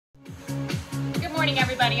morning,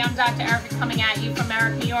 everybody. I'm Dr. Erika coming at you from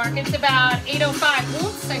Merrick, New York. It's about 8:05.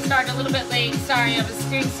 Oops, I started a little bit late. Sorry, I was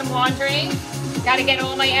doing some laundry. Got to get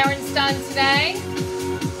all my errands done today.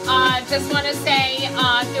 Just want to say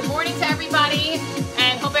good morning to everybody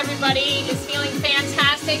and hope everybody is feeling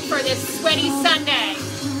fantastic for this sweaty Sunday.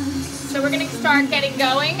 So we're going to start getting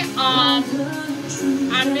going.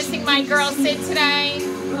 I'm missing my girl Sid today.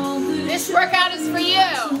 This workout is for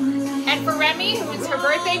you. And for Remy, who is her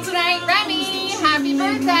birthday tonight. Remy, happy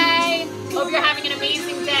birthday. Hope you're having an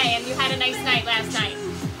amazing day and you had a nice night last night.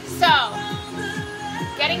 So,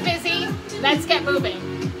 getting busy, let's get moving.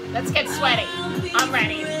 Let's get sweaty. I'm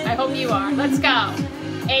ready. I hope you are. Let's go.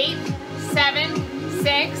 8, 7,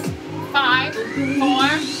 6, 5,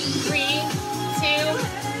 4, 3, 2,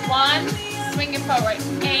 1. Swing it forward.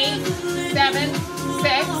 8, 7,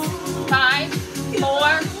 6, 5,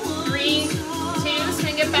 4, 3, 2.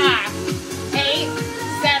 Swing it back. 8,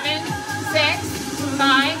 7, 6,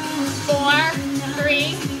 5, 4,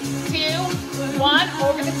 3, 2, 1.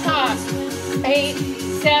 Over the top. 8,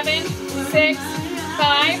 7, 6,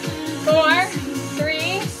 5, 4,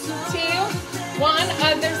 3, 2, 1.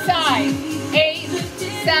 Other side. 8,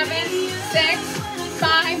 7, 6,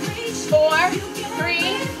 5, 4,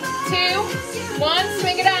 3, 2, 1.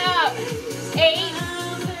 Swing it up. 8,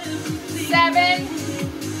 7,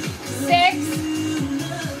 6,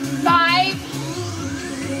 5,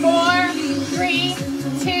 4, 3,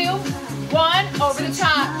 2, 1. Over the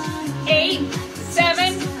top. 8,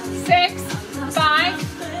 7, 6, 5,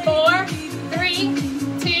 4, 3,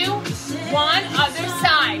 2, 1. Other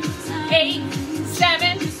side. 8,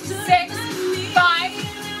 7, 6, 5,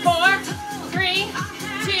 4, 3,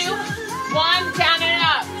 2, 1. Down and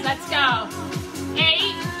up. Let's go.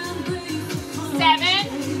 8, 7,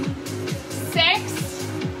 6,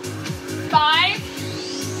 5,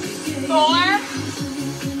 4,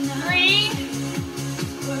 3,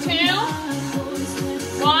 2,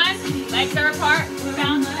 1. Legs are apart.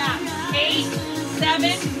 Bounce it out. 8,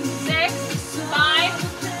 7, 6, 5,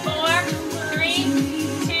 4, 3,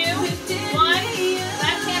 2, 1.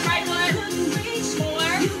 Left hand, right foot.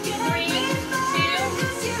 4, 3, 2,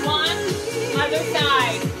 1. Other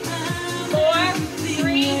side. 4,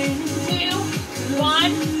 3, 2,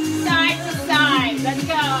 1. Side to side. Let's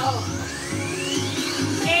go.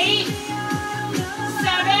 8,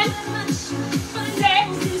 7,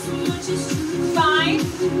 6, 5,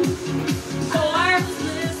 4,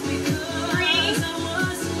 3,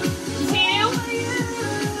 2,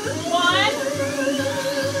 1.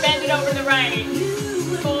 Bend it over the right.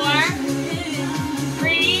 4,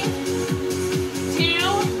 3, 2,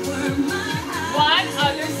 1.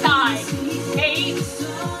 Other side. 8,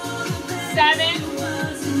 7,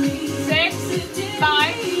 6,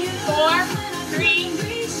 5, 4, 3.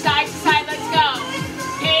 Side to side. Let's go.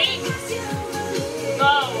 8.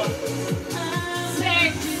 Low.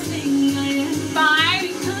 6, 5,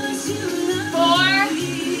 4,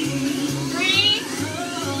 3,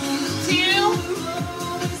 2,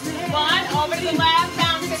 1. Over to the left.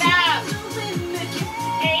 Bounce it out.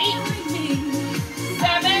 8,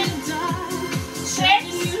 7, 6,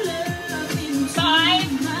 5,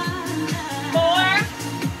 4,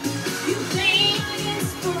 3,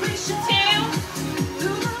 2,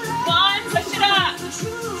 1. Push it up.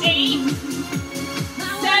 8,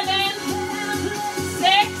 7,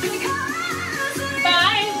 6,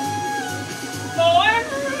 5, 4,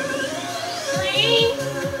 3,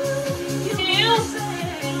 2,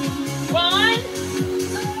 1.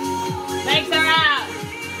 Legs are out.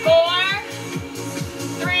 4,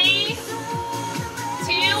 3,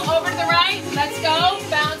 2. Over to the right. Let's go.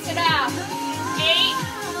 Bounce it out. 8,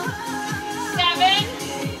 7,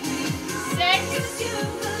 6,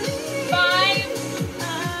 5,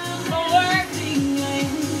 4,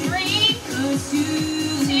 3,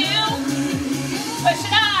 2. Push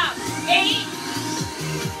it up. 8,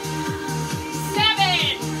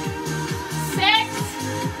 7, 6,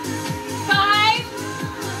 5,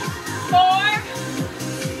 4,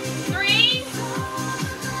 3,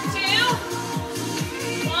 2,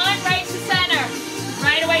 1. Right to center.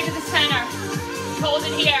 Right away to the center. Hold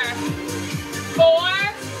it here. 4,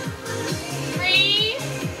 3,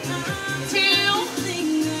 2,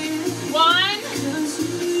 1.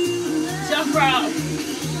 Jump rope.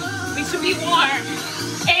 We should be warm.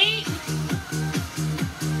 8,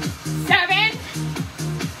 7,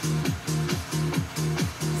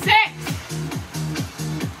 6,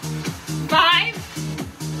 5,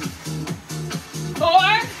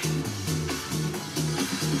 4,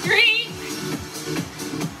 3,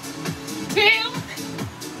 2,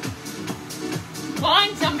 1.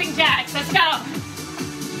 Jumping jacks. Let's go.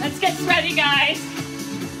 Let's get sweaty, guys.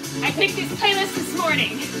 I I picked this playlist this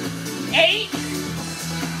morning. 8,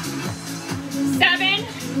 7,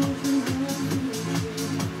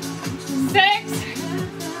 6,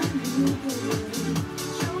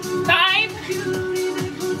 5,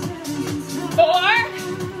 4,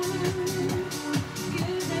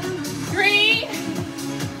 3,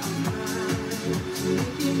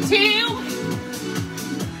 2,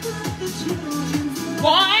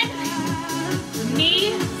 1.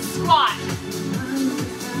 Knee squat.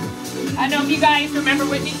 I don't know if you guys remember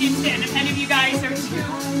Whitney Houston. If any of you guys are too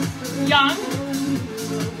young.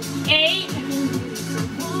 8,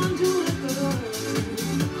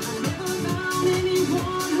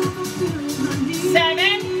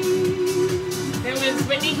 7. There was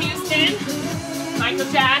Whitney Houston, Michael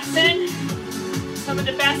Jackson, some of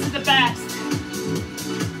the best of the best.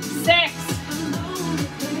 6,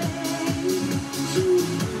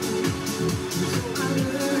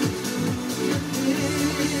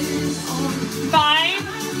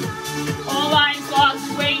 5. All lines lost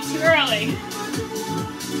way too early.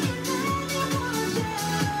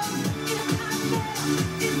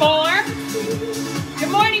 4. Good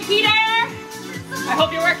morning, Peter. I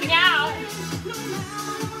hope you're working out.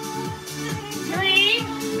 3,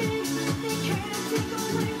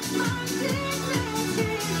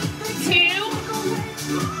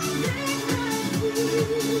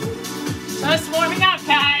 2. Just warming up,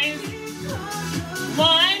 guys.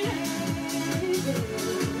 1.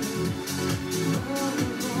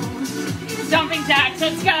 Jumping jacks,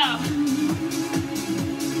 let's go.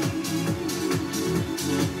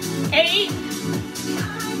 8,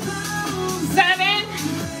 7,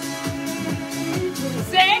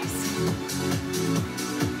 6,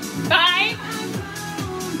 5,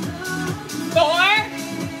 4,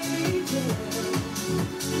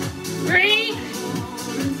 3,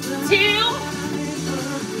 2,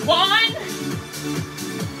 1.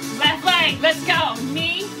 Left leg, let's go.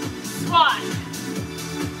 Knee squat.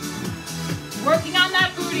 Working on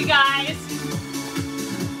that booty, guys.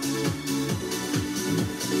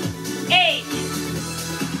 8.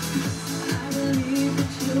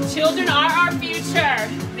 Children are our future.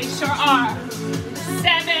 They sure are.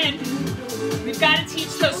 7. We've got to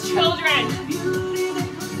teach those children.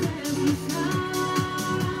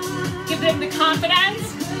 Give them the confidence.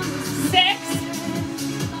 6.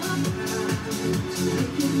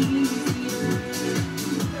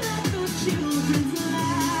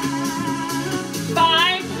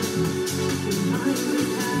 5.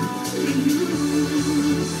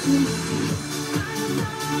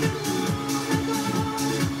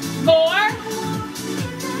 4.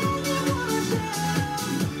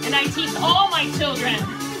 And I teach all my children,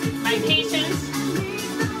 my patients,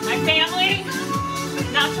 my family,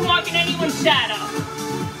 not to walk in anyone's shadow.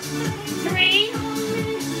 3.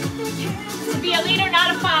 To be a leader,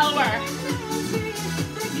 not a follower.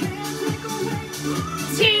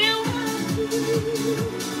 2.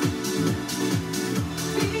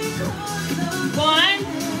 1.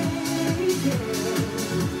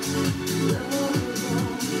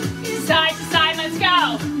 Side to side, let's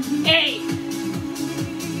go. 8.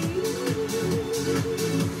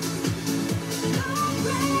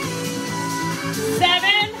 7.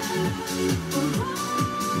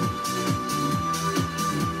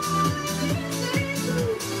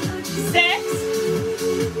 6.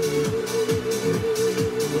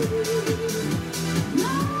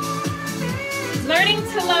 'Learning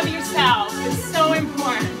to love yourself is so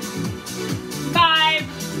important. 5.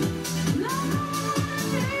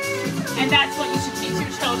 And that's what you should teach your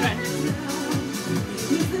children.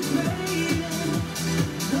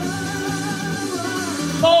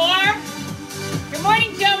 4. Good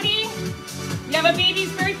morning, Jody. You have a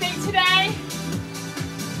baby's birthday today?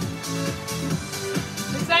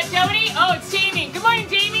 Is that Jody? Oh, it's Jamie. Good morning,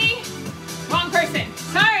 Jamie. Wrong person.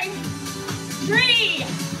 Sorry. 3.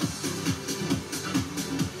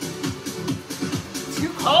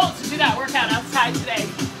 Too cold to do that workout outside today.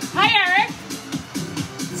 Hi, Eric.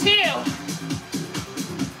 2.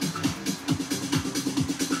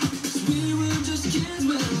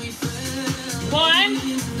 1.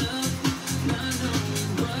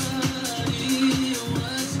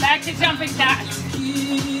 Back to jumping jacks.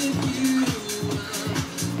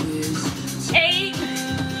 8.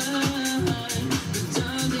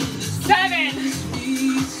 7.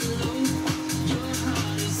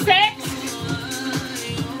 6.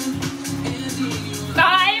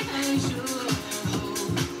 5.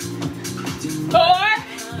 4.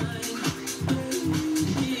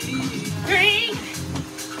 3.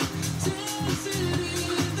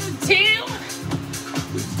 2.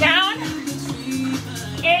 Down.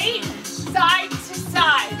 8. Side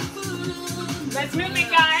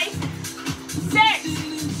 6.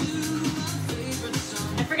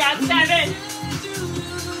 I forgot 7.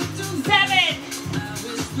 7.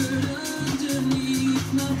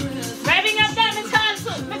 Revving up that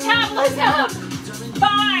metabolism.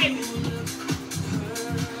 5.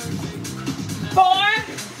 4.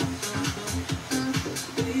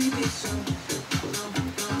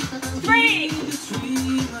 3.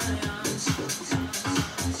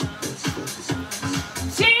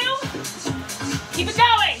 2. Keep it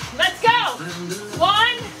going. Let's go.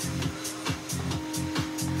 1.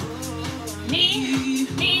 Knee,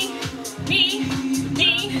 knee, knee,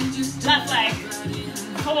 knee. Left leg.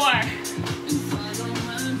 4.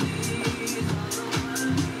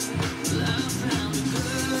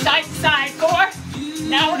 5. 4.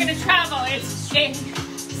 Now we're going to travel. It's 8,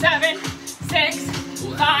 7, 6,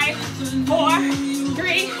 5, 4,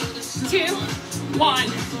 3, 2, 1.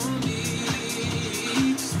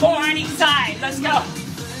 4 on each side. Let's go.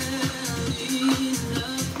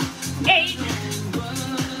 8,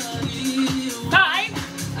 5,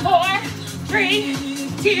 4, 3,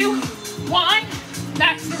 2, 1.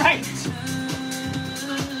 Back to the right.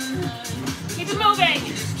 Keep it moving.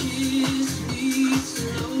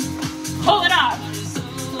 Pull it up.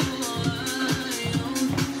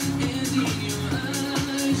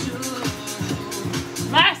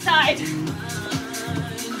 Last side.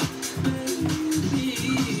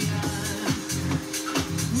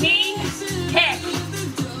 Knee, kick.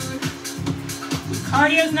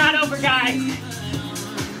 Cardio's not over, guys.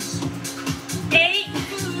 8.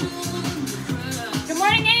 Good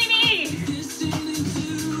morning, Amy.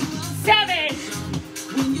 7.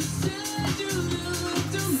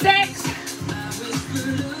 6.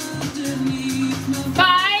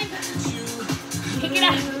 5. Kick it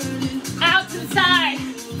out. Out to the side.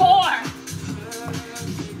 4.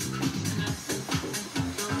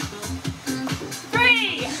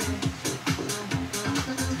 3.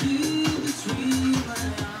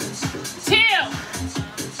 2.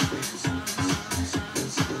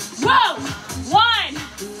 Whoa. 1.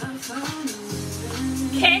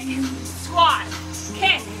 Kick, squat.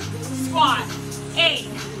 Kick, squat. 8.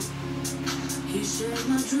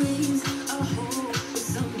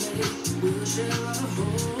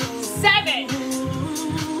 7.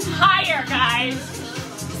 Higher, guys.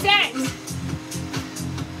 6.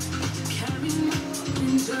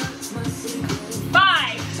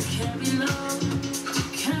 5.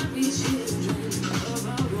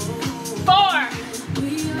 4.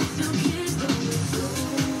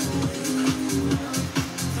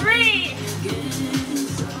 3.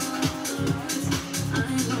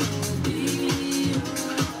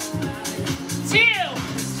 2.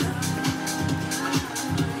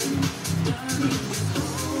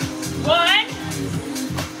 1.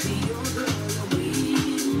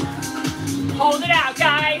 Hold it out,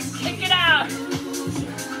 guys. Kick it out.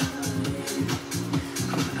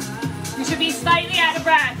 You should be slightly out of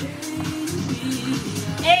breath.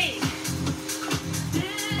 8.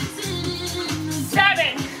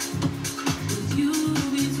 7.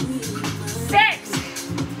 6.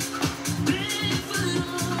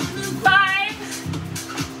 5.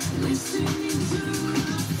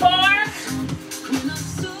 4.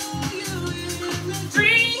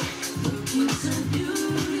 3.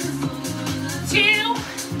 2.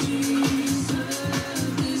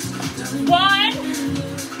 1.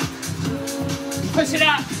 Push it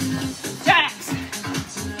up. Jacks.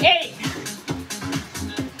 8.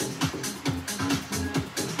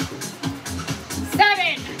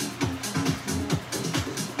 7.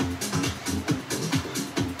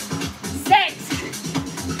 6.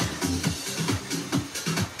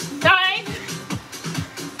 5.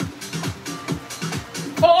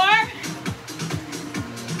 4.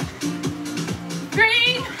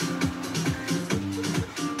 3.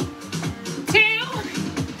 2.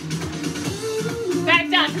 Back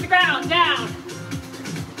down to the ground. Down.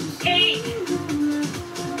 8.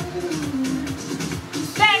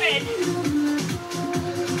 7.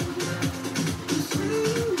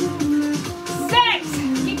 6.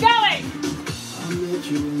 Keep going.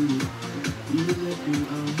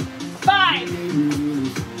 5.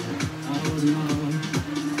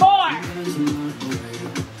 4.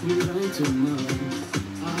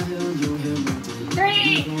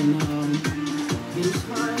 3. 2.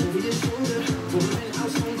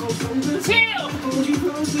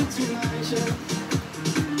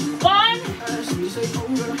 1.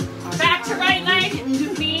 Back to right leg.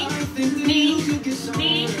 Knee, knee,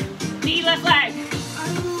 knee, knee, left leg.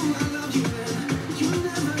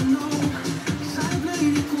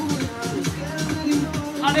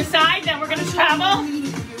 Other side, then we're going to travel.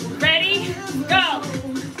 Ready, go.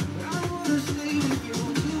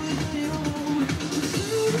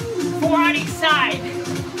 on each side.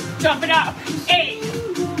 Jump it up. 8,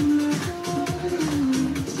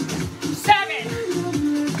 7,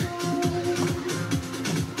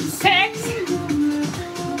 6,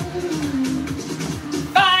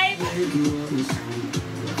 5,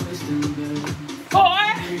 4,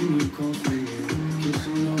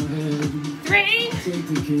 3,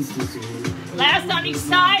 last on each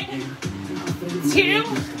side, 2,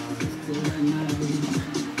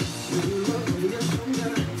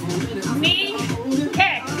 knee,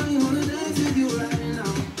 kick,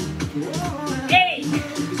 8,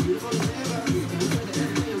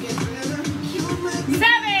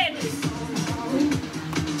 7,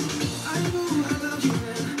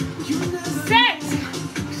 6,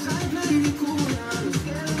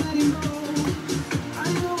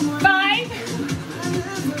 5,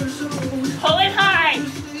 pull it high.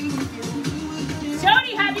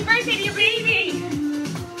 Jody, happy birthday to your baby.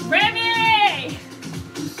 Remy,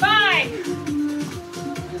 5,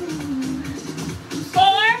 4,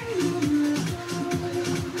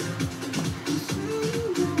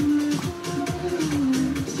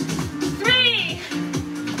 3,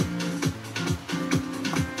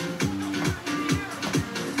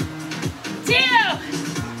 2,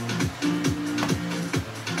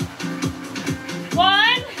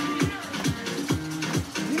 1,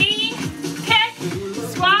 knee, kick,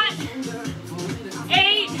 squat,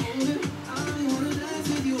 8,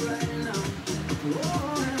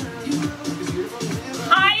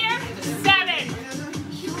 higher, 7,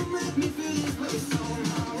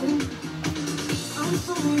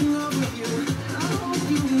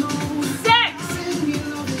 6,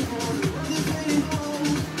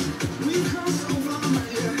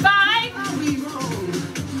 5,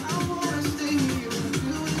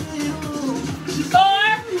 4,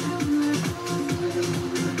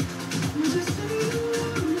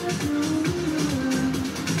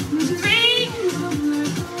 3,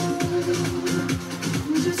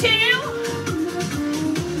 2,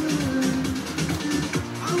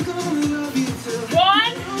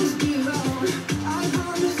 1.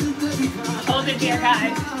 Hold it here,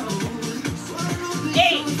 guys.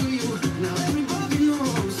 8,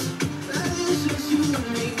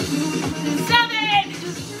 7,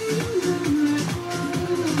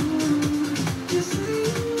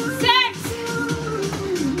 6,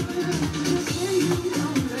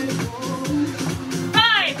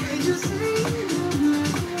 5,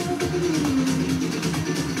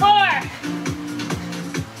 4,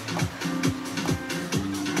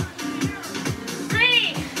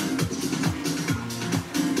 3,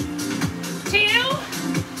 2,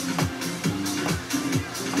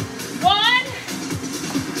 1,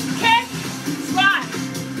 kick, squat.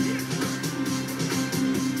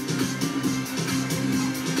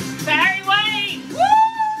 Barry White,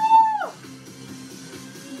 woo!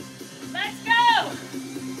 Let's go.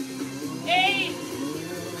 8,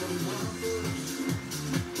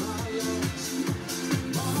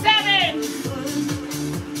 7,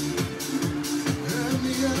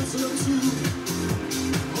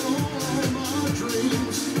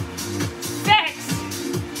 6,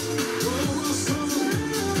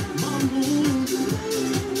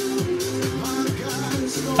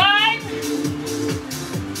 5,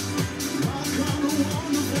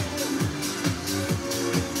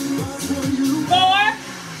 4,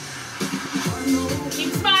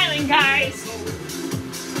 keep smiling, guys.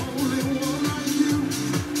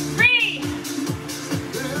 3,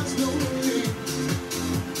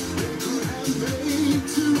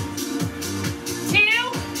 2,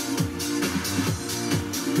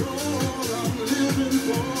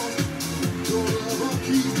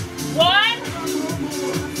 1,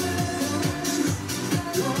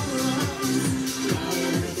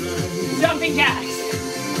 jumping jacks.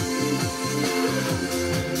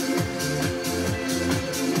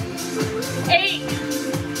 8,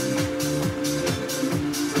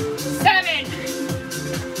 7,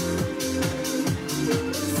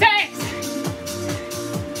 6,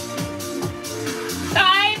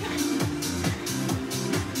 5,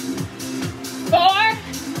 4,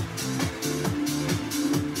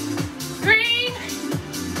 3,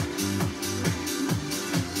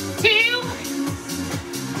 2,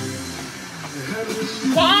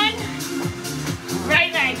 1.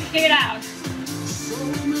 Right leg, kick it out.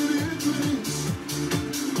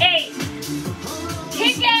 8,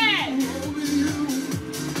 kick it.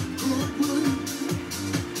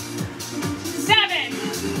 7,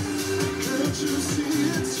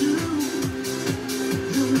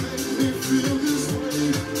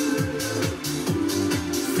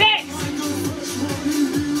 6,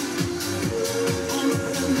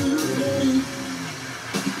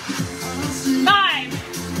 5,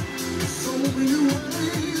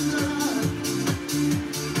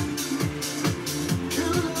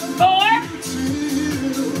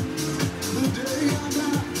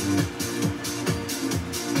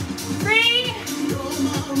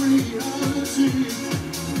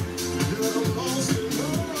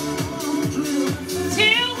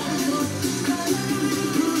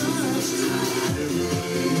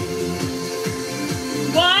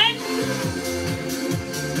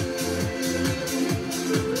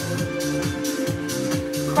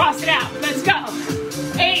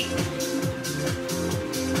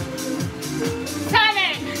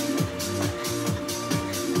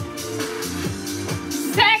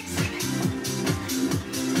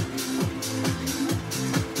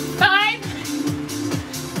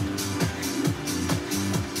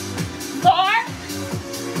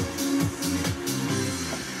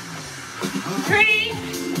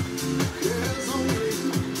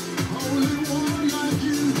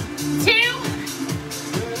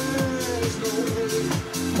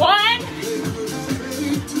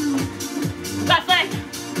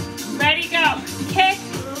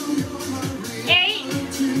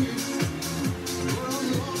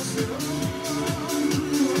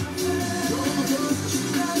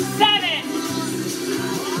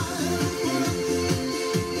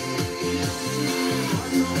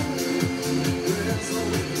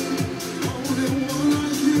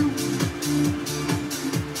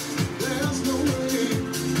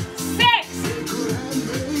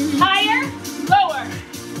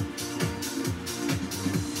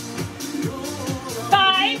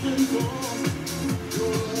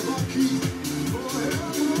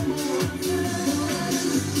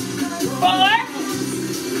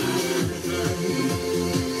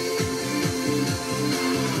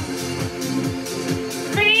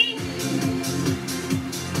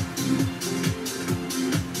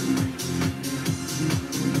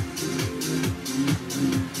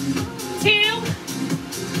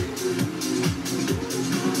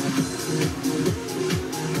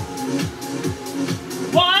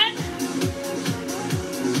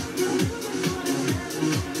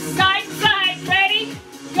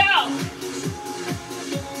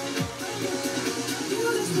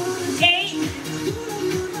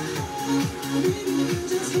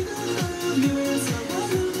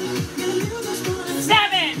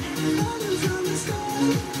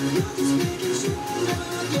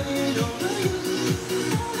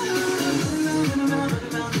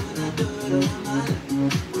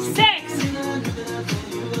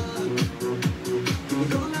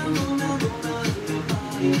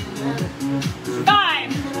 5,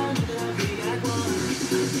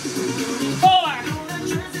 4,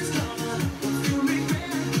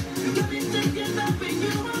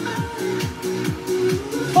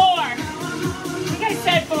 4. I think I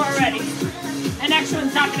said 4 already. The next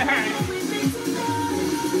one's not gonna hurt.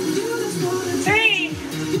 3,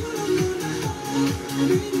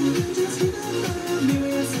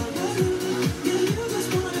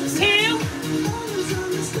 2,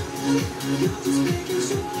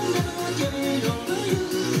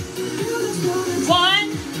 1.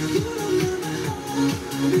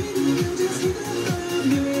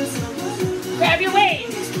 Grab your weight.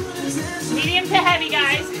 Medium to heavy,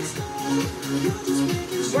 guys.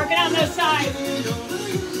 Working on those sides.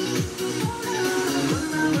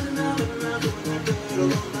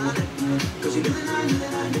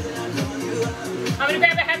 I'm gonna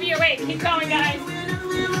grab a heavier weight. Keep going, guys.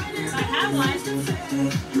 I have one.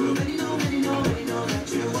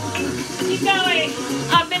 Keep going.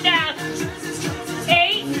 Up and down.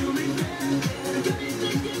 8.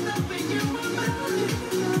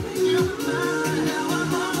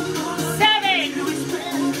 7.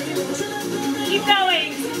 Keep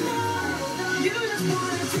going.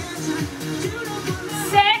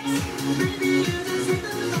 6.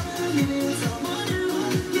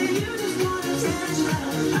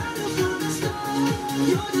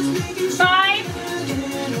 5,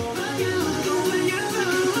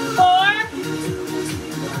 4,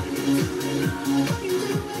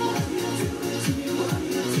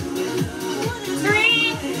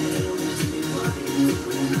 3,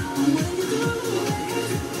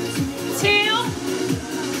 2,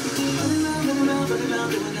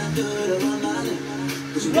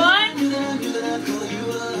 1.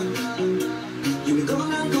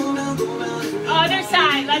 Other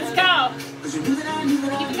side, let's go.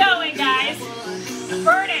 Keep going, guys.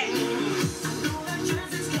 Burn it.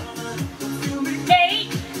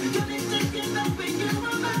 8.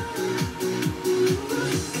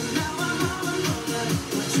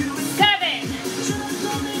 7.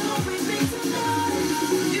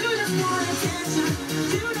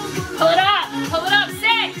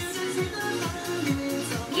 6.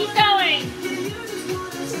 Keep going.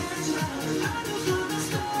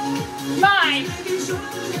 5.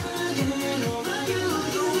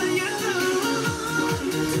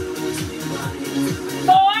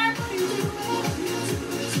 4.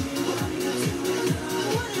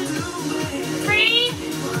 3.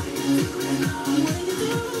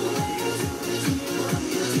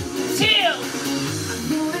 2.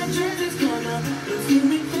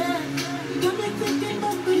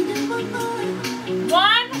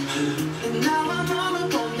 1.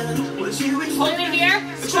 Hold it here.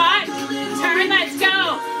 Squat. Turn. Let's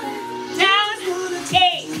go. Down.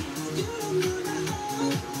 8.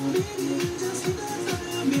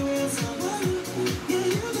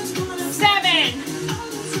 7.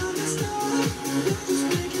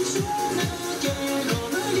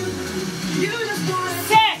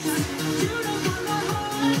 6.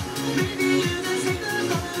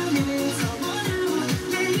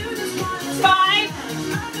 5.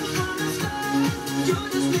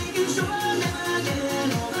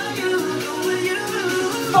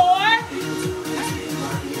 4.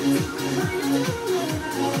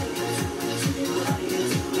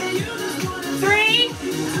 3.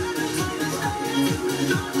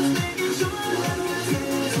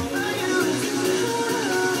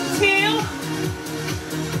 2.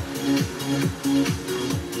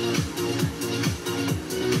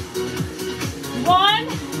 1.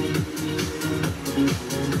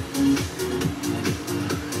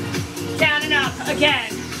 Down and up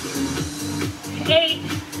again. 8.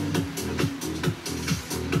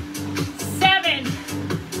 7.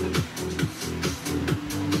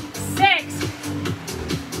 6.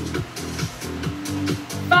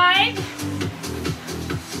 5.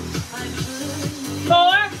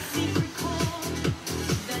 4.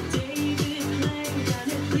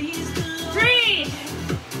 3.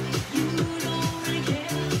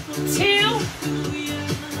 2.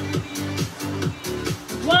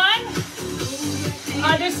 1.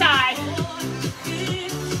 Other side.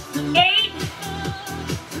 8.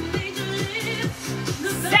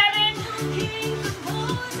 7.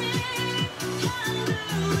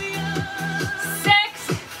 6.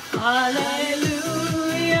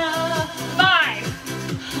 Hallelujah. 5.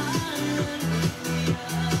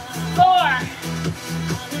 4.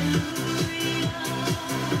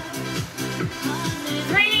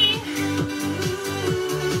 3.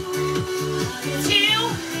 2.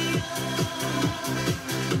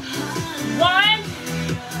 1.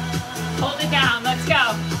 Hold it down. Let's go.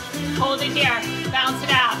 Hold it here. Bounce it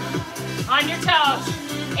out. On your toes.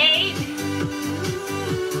 8.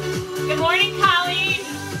 Good morning, Colleen.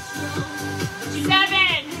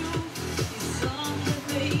 7.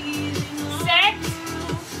 6.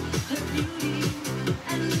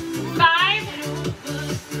 5.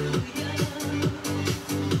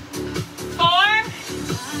 4.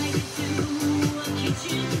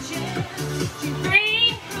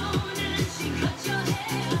 3.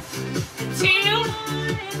 2.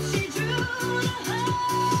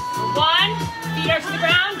 1. Feet are to the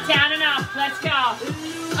ground, down and up. Let's go.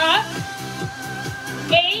 Up.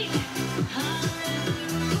 8.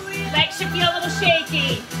 Legs should feel a little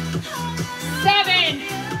shaky. 7.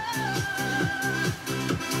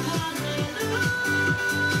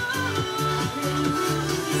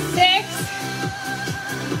 6.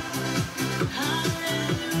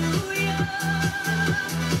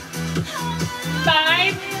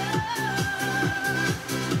 5.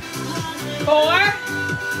 4.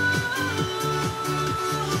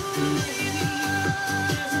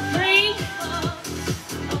 3.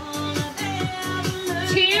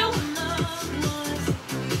 2.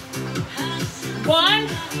 1.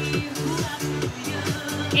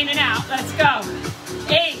 In and out. Let's go.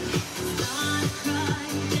 8.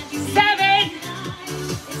 7.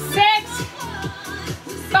 6.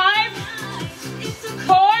 5.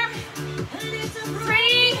 4.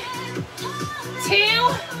 3. 2.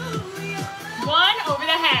 1. Over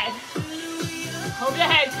the head. Over the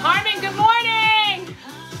head. Carmen, good morning.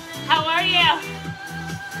 How are you?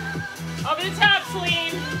 Over the top,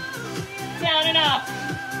 Celine. Down and up.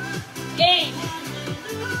 8.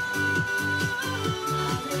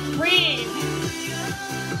 Breathe.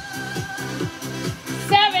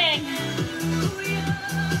 7.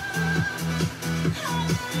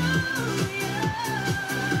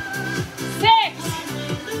 6.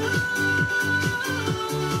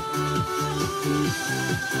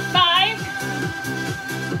 5.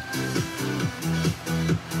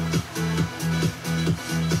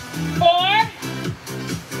 4.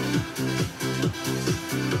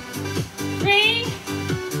 3.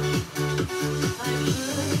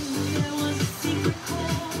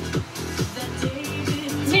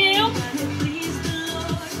 2.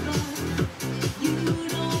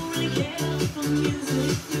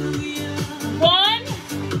 1.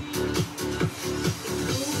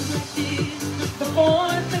 The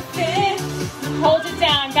 4th, the 5th. Hold it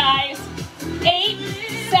down, guys. 8,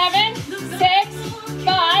 7, 6,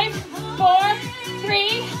 5, 4,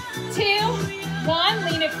 3, 2, 1.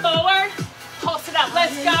 Lean it forward. Pulse it up.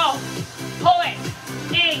 Let's go. Pull it.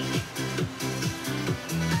 8.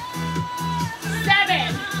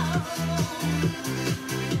 7.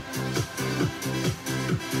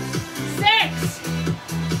 6.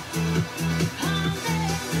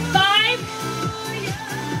 5.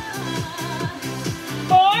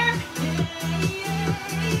 4.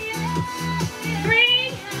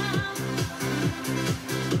 3.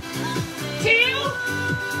 2.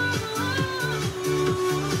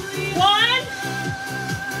 1.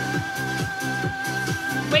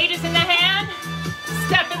 Weight is in the hand.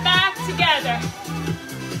 Step it back together.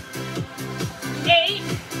 8.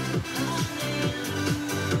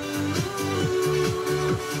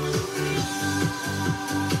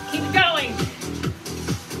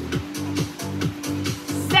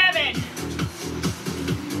 7.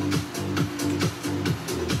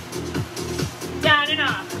 Down and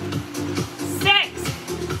up. 6.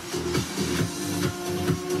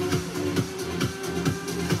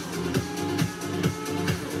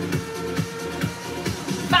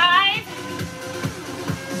 5.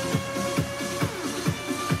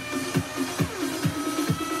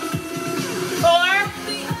 4.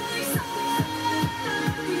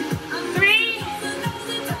 3.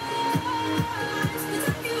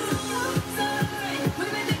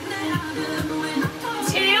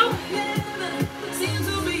 2.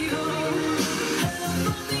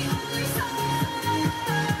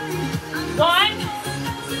 1.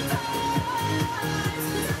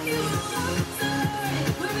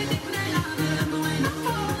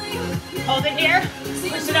 Hold it here.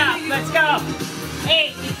 Push it up. Let's go.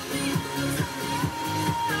 8.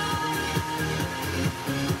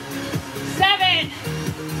 7.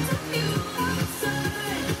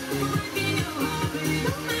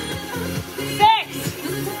 6.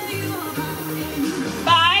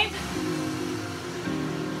 5.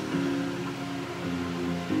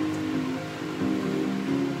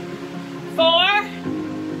 4.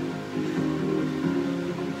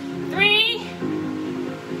 3.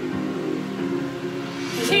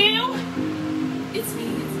 2.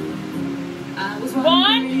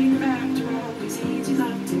 1.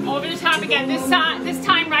 Over the top again. This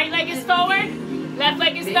time, right leg is forward, left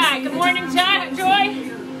leg is back. Good morning,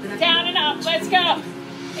 Joy. Down and up. Let's go.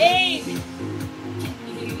 8.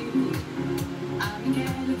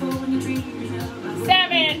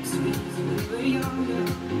 7. 6.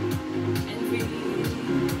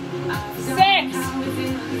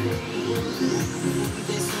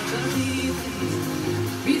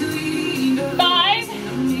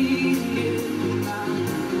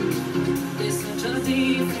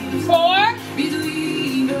 5. 4.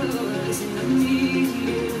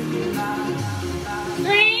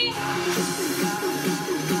 3.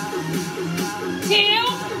 2.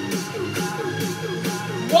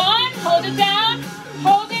 1. Hold it down.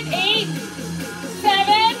 Hold it. 8.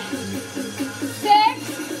 7. 6.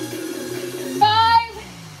 5.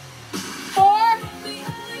 4.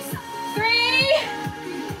 3.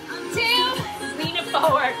 2. Lean it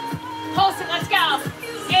forward. Pulse it. Let's go.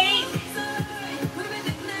 8.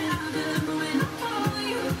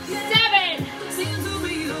 7.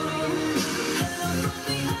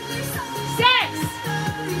 6.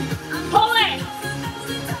 Pull it.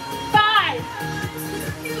 5.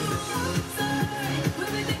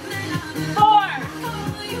 4.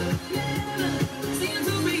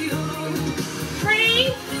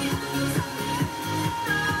 3.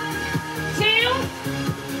 2.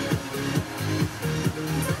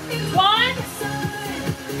 1.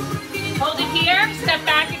 Hold it here. Step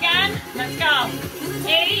back again. Let's go.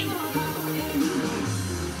 8.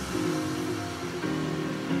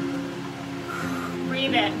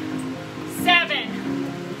 breathe in. 7.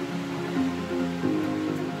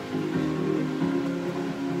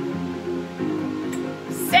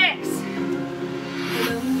 6.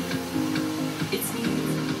 Hello, it's me.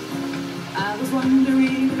 I was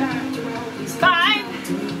wondering about your always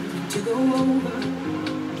 5. to go over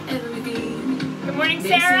everything. Good morning, They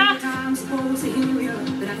say Sarah. I'm supposed to hear you,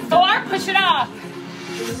 but I 4. Push it off.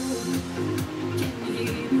 can you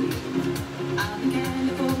hear me? I'm in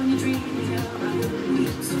California dreaming about you.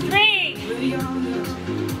 3. We're younger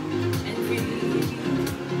and free.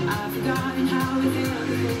 I've forgotten how it felt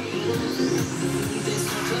before. There's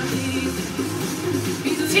such a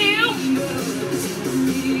difference 2. between us and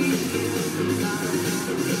me.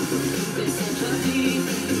 There's such a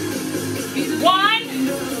difference between 1.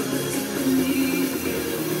 us and me.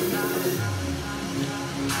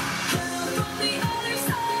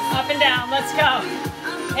 Up and down. Let's go.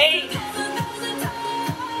 8.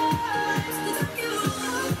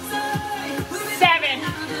 7.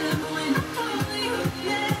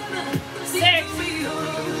 6.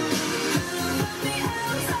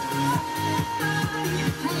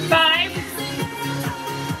 5.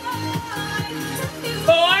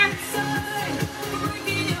 4.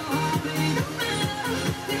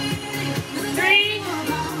 3.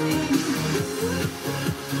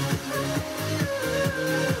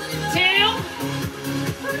 2.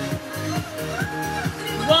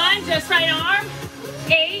 1. Just right arm.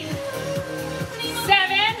 8.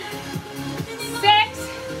 7. 6.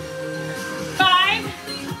 5.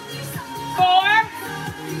 4.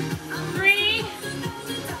 3.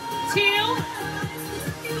 2.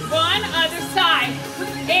 1. Other side.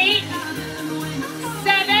 8.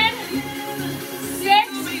 7.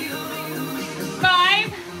 6.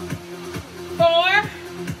 5. 4.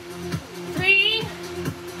 3.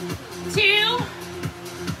 2.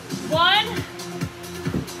 1.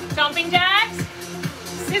 Jumping jacks.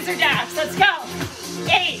 Scissor jacks. Let's go.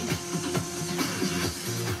 8.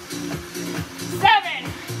 7.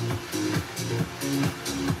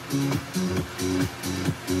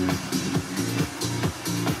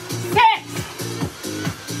 6.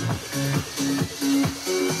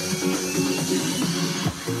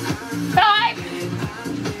 5.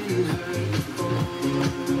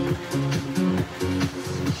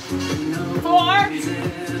 4.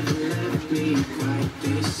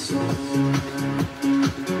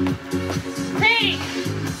 3.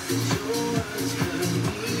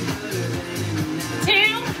 2.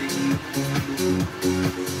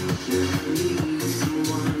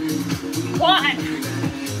 1.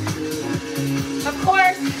 Of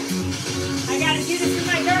course, I gotta do this for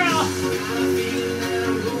my girl.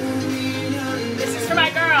 This is for my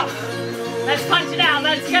girl. Let's punch it out.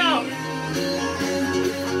 Let's go.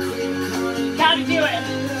 Gotta do it.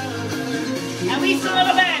 At least a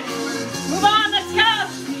little bit. Move on. Let's go.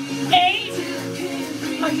 8.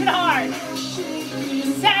 Punch it hard.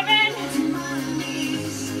 7.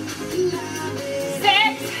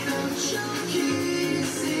 6.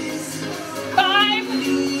 5.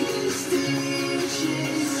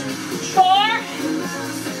 4.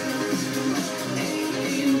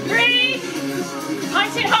 3.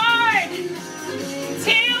 Punch it hard.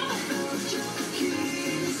 2.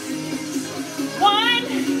 1.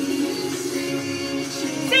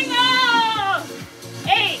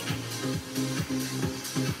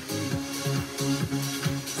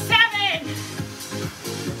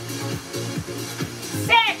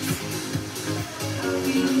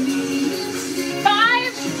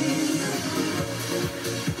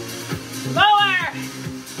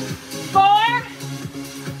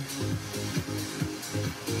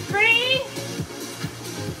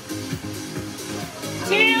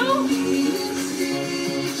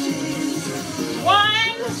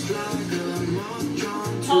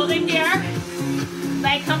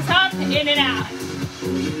 In and out.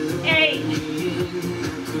 8,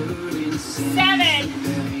 7,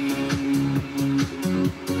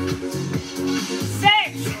 6,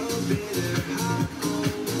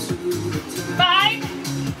 5,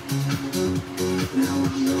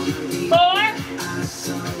 4,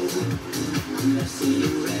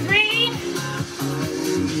 3,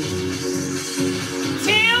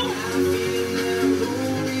 2,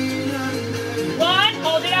 1.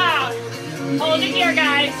 Hold it out. Hold it here,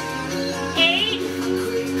 guys. 8.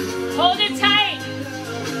 Hold it tight.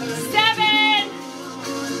 7.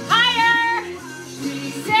 Higher.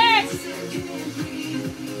 6.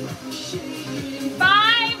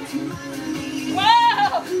 5.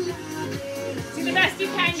 Whoa. Do the best you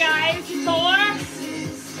can, guys. 4.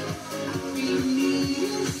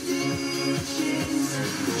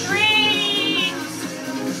 3.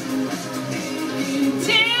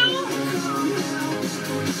 2.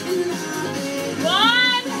 1.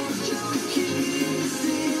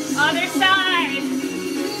 Other side.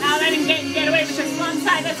 Now let him get away with just one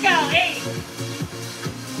side. Let's go. 8.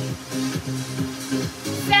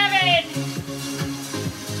 7.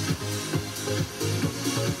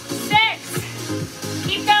 6.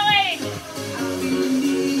 Keep going.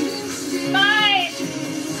 5.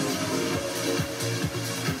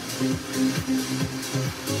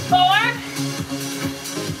 4.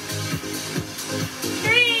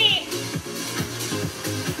 3.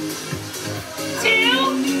 2.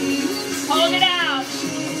 Hold it out.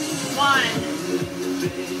 1.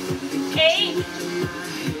 8.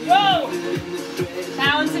 Whoa.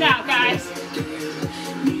 Balance it out, guys.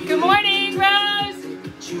 Good morning, Rose.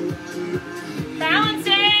 Balance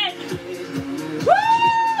it.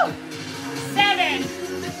 Woo! 7.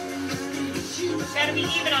 Gotta be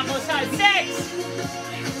even on both sides. 6.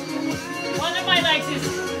 One of my legs is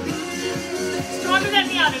stronger than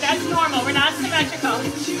the other. That's normal. We're not symmetrical.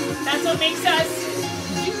 That's what makes us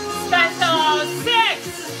special. 6.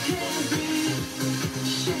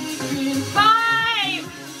 5.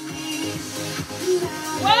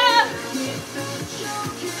 Whoa.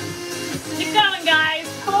 Keep going, guys.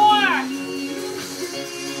 4.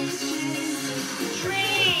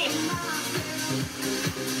 3.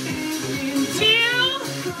 2.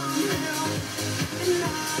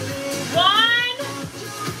 1.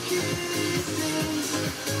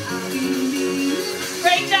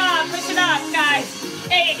 Great job. Push it up, guys.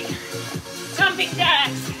 8. Jumping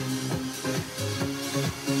jacks.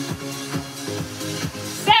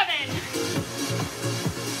 7.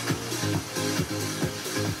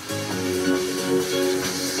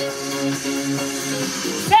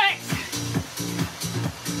 6.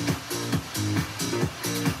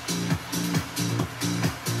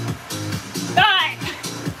 5.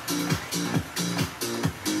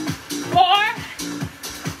 4.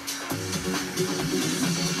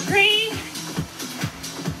 3.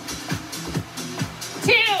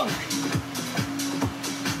 2.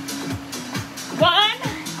 1.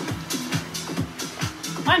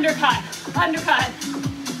 Undercut. Undercut.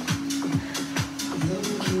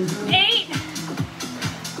 8.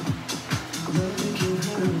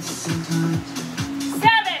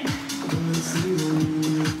 7.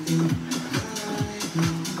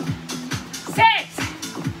 6.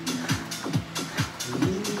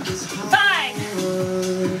 5.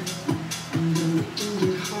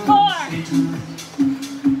 4.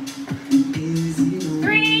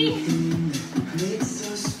 3.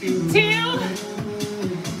 2.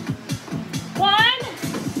 1.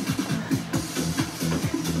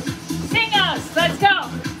 Singles. Let's go.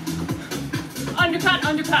 Undercut,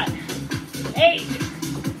 undercut. 8.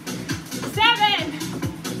 7.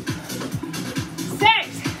 6.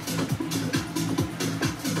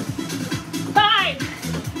 5.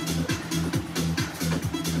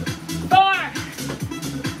 4.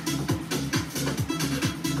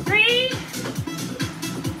 3.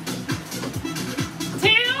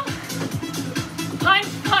 2. Punch,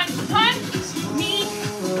 punch, punch. Knee,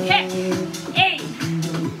 kick. 8.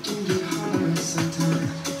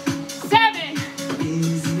 7.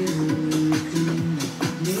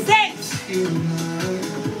 6.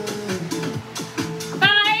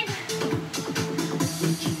 5.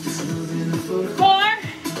 4.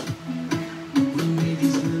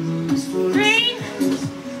 3.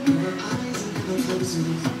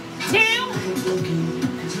 2.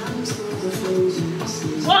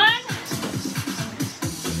 1.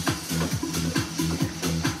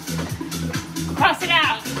 Cross it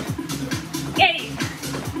out. 8.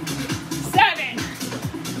 7.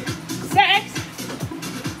 6.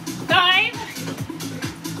 5.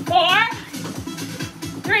 4.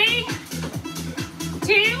 3.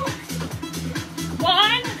 2.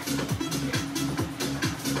 1.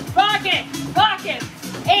 Rock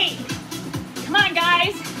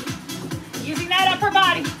upper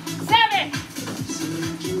body. 7, 6,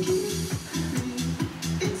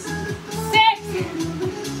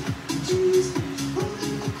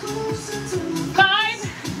 5,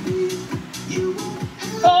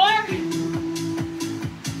 4,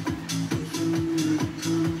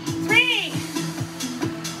 3,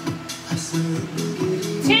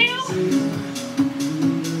 2,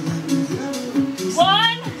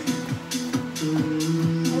 1.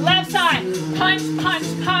 Left side. Punch, punch,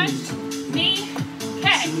 punch. Knee.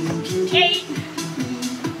 Okay. 8,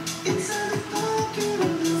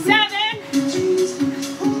 7,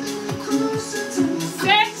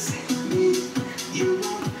 6,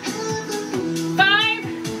 5,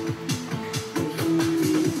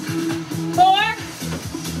 4,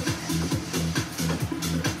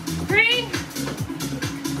 3,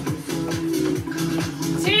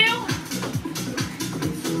 2,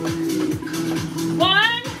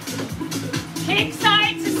 1. Kick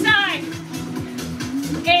side to side.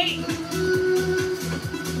 8,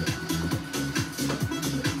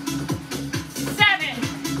 7,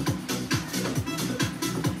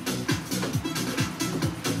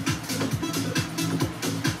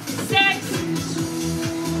 6,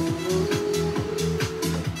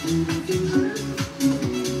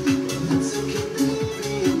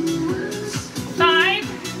 5,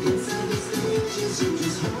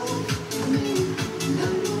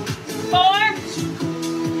 4,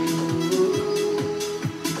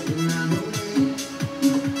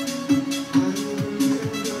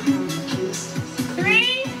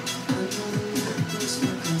 3,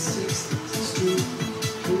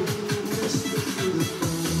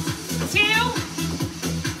 2,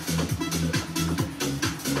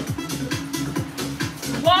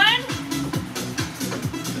 1.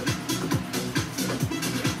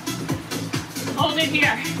 Hold it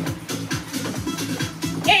here.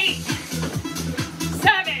 8,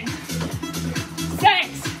 7, 6,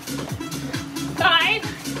 5,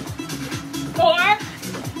 4,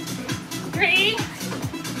 3,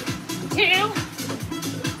 2.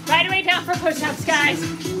 Right away down for push-ups, guys.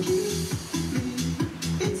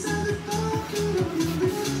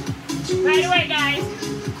 Right away, guys.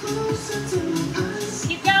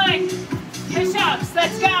 Keep going. Push-ups.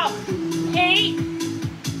 Let's go. 8,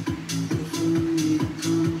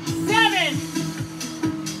 7.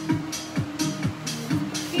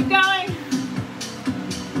 Keep going.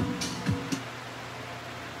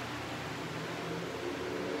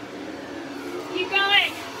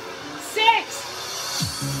 6,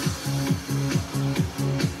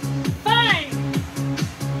 5,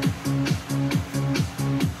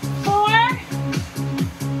 4,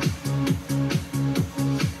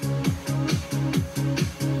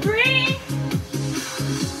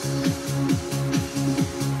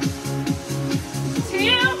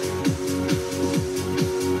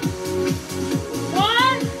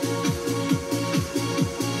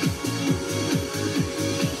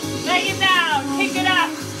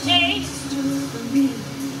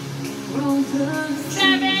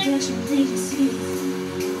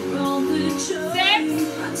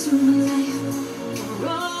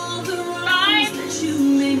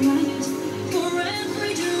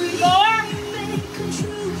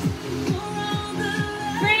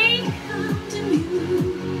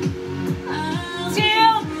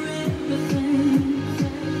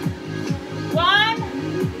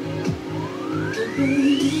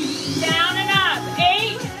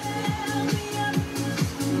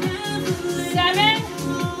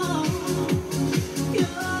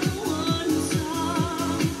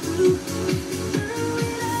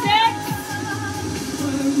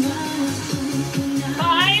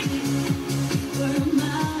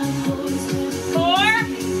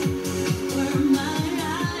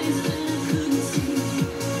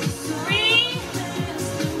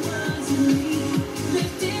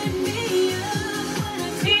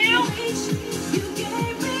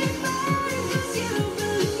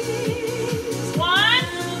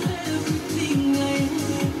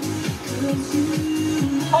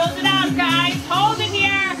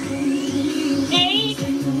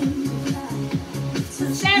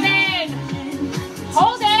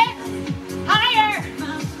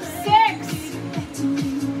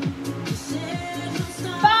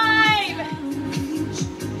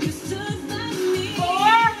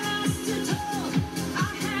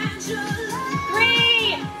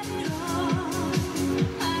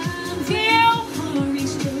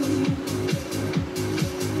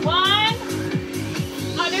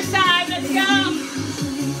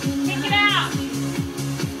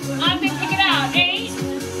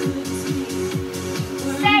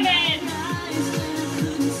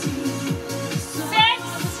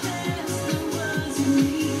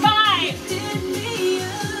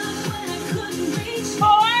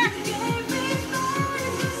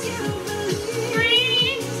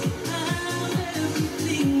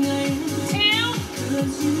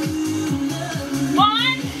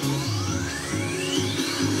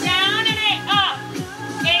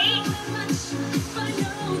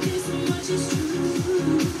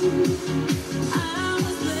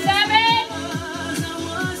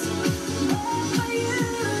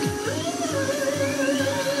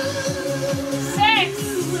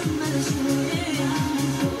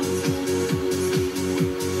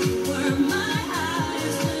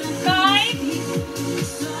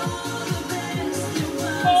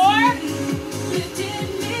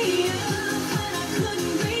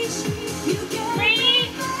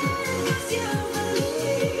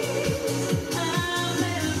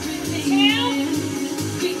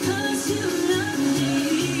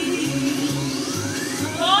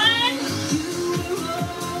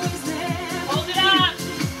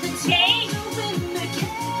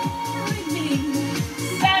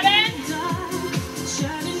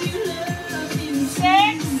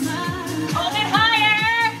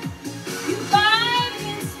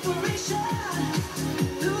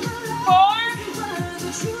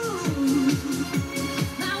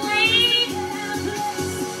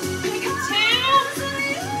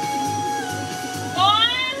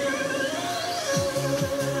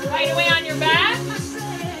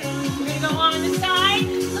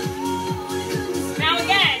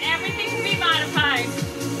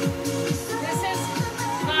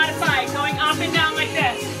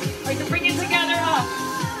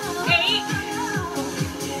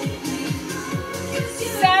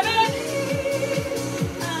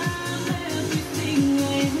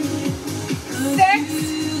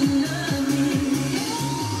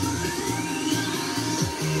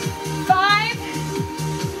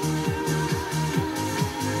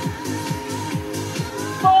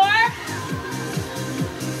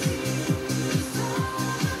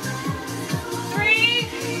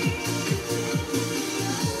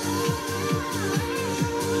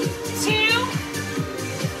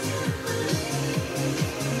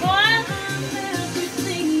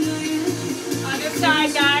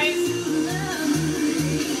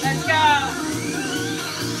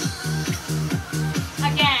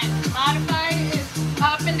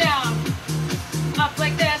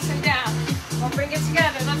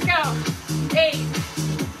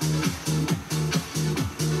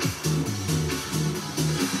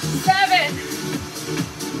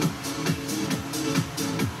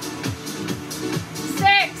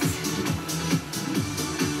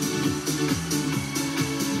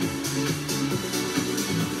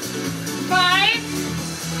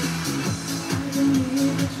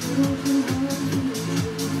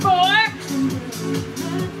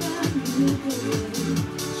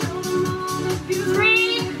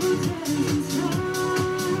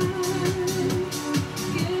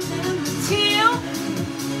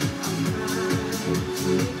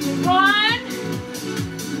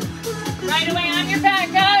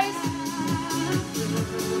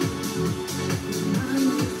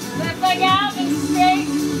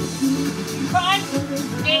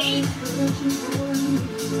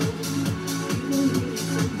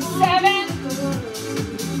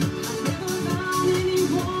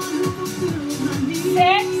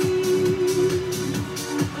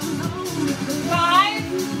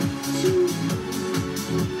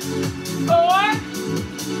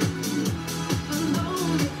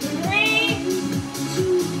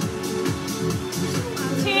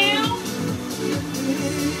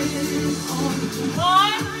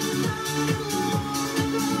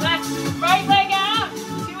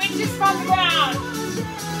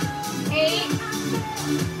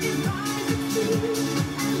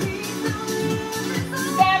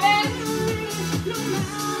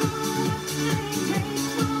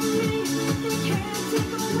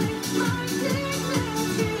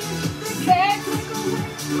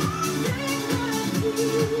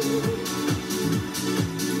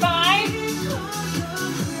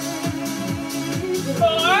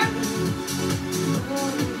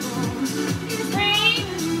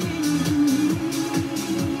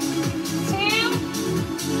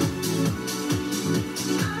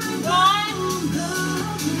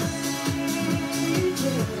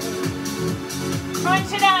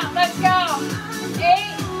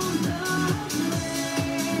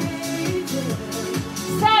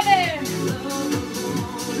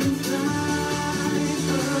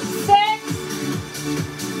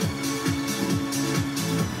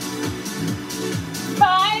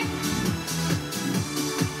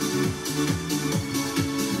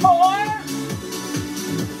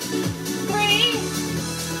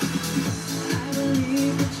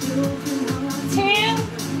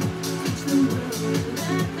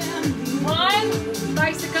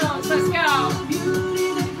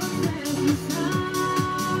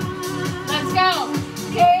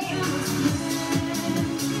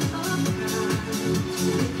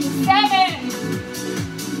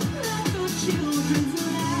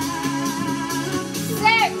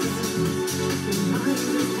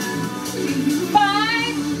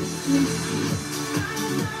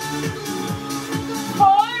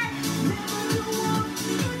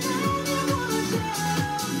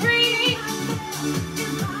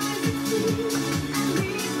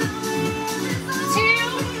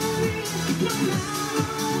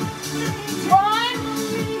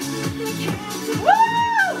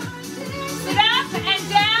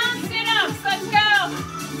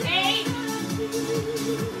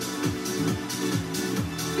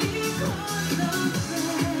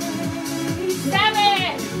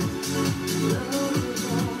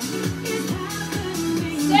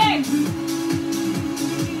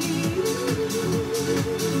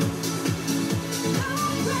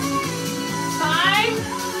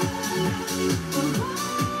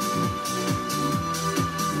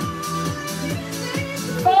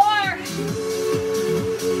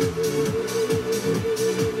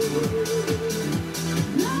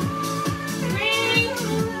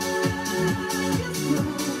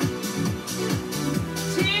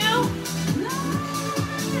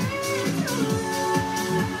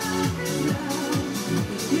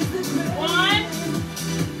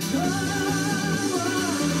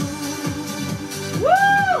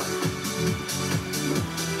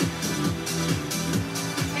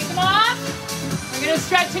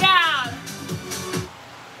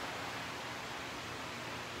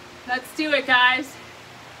 Let's do it, guys.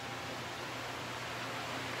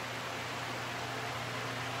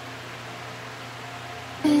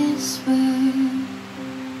 Whisper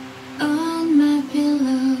on my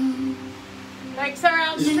pillow. Legs are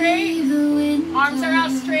out straight. Arms are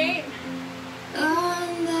out straight.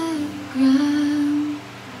 On the ground.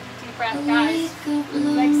 Deep breath, guys.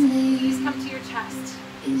 Legs, knees come to your chest.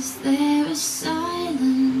 Is there a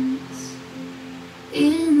silence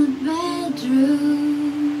in the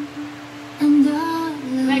bedroom? And all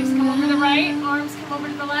Legs come over to the right. Arms come over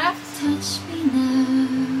to the left. touch me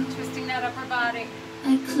now. Twisting that upper body.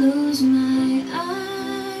 I close my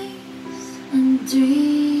eyes and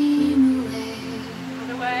dream away.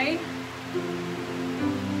 Other way.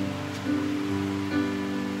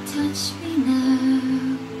 Touch me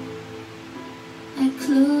now. I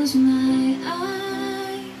close my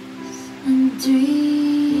eyes and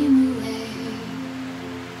dream away.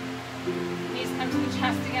 Knees come to the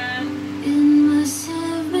chest again. It must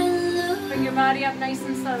have been love, Bring your body up nice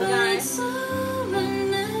and slow, but guys. it's over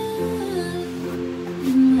now.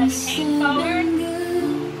 It must Hang have forward. been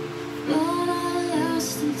good, but I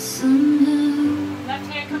lost it somehow. Left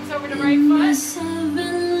hand comes over to It right foot. must have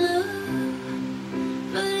been love,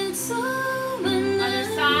 but it's over now. Other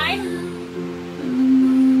side. From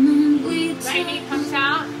the moment we Right knee comes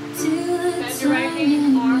out. to the Bend your right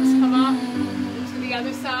knee. Arms come up to the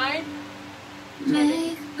other side.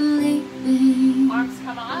 make believing Arms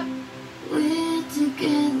come up. we're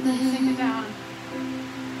together. Sink it down.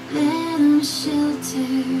 Let 'em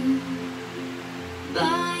shelter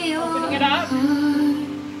by your Opening it up. heart.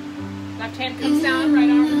 Left hand comes down. Right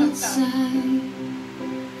arm comes up. Outside,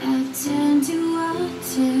 I've turned to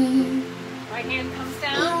water Right hand comes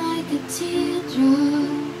down. like a teardrop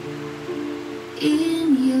in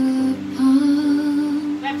your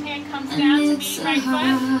palm. Left hand comes And down to it's meet a right foot.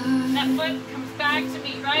 hard Left foot comes back to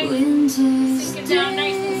meet right. winter's Sink it down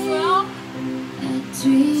nice and day. slow. I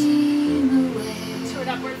dream away. To an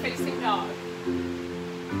upward facing dog.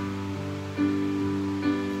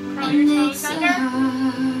 Curl your And toes it's a under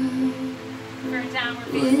hard for a downward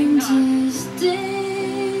facing dog. winter's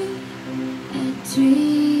day. I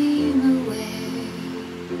dream away.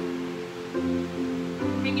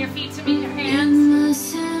 Bring your feet to meet your It hands.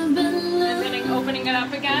 must have been And love, then opening it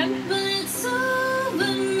up again. but it's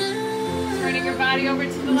over now. Turning your body over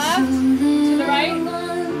to the left, to the right.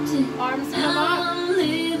 Arms come up. I'm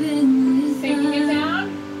living Sinking it without. down.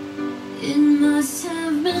 It must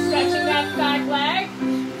have been Stretching that love, back leg.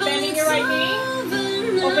 but Bending your it's right knee. over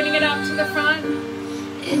now. Opening it up to the front.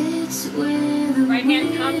 It's where the Right hand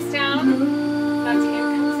wind comes down. Left hand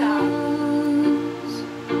comes out. blows.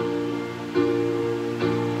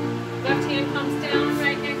 Left hand comes down.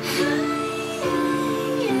 Right hand comes up.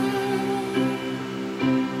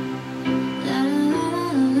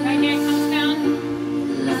 Right hand comes down.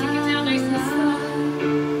 Sink it down nice and slow.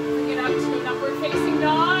 Bring it up to an upward facing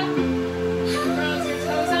dog. Curls your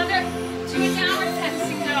toes under to a downward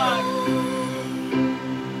facing dog.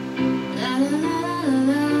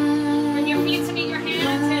 Bring your feet to meet your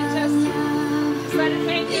hands and just let it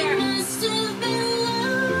hang there. Just let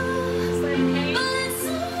it hang.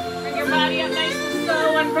 Bring your body up nice and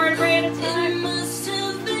slow, one vertebrae at a time.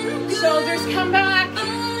 Shoulders come back.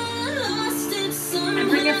 And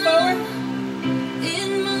bring it forward.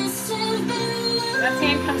 Left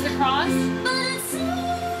hand comes across.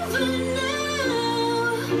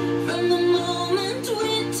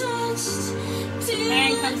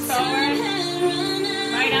 Hand comes forward.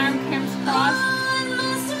 Right arm comes across.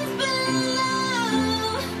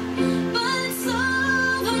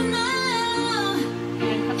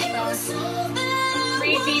 Hand comes forward.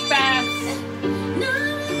 3 deep breaths.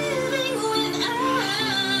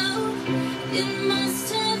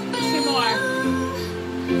 Two more.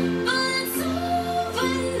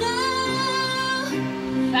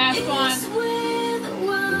 Last one.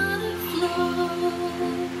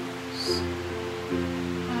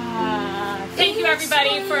 Thank you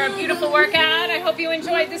everybody for a beautiful workout. I hope you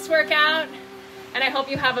enjoyed this workout and I hope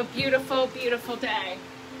you have a beautiful, beautiful day.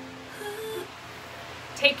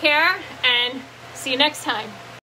 Take care and see you next time.